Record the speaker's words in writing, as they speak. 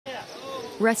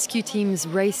Rescue teams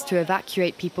race to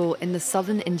evacuate people in the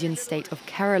southern Indian state of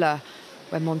Kerala,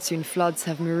 where monsoon floods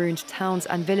have marooned towns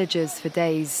and villages for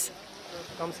days.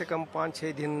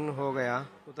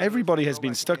 Everybody has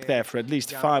been stuck there for at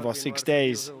least 5 or 6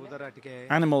 days.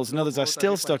 Animals and others are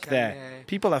still stuck there.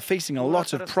 People are facing a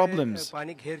lot of problems.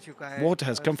 Water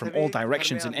has come from all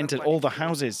directions and entered all the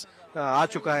houses.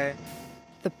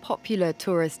 The popular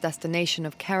tourist destination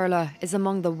of Kerala is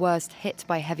among the worst hit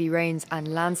by heavy rains and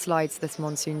landslides this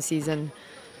monsoon season.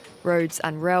 Roads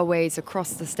and railways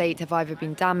across the state have either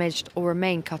been damaged or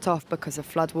remain cut off because of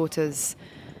floodwaters.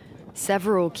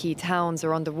 Several key towns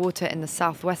are underwater in the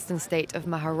southwestern state of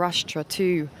Maharashtra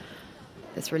too.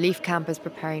 This relief camp is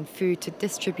preparing food to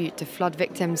distribute to flood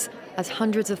victims as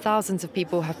hundreds of thousands of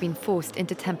people have been forced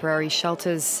into temporary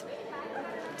shelters.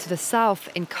 To the south,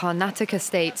 in Karnataka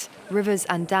state, rivers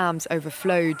and dams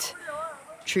overflowed.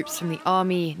 Troops from the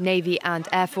Army, Navy and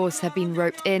Air Force have been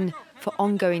roped in for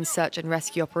ongoing search and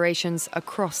rescue operations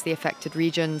across the affected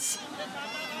regions.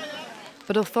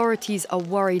 But authorities are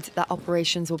worried that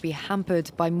operations will be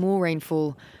hampered by more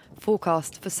rainfall,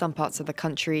 forecast for some parts of the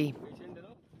country.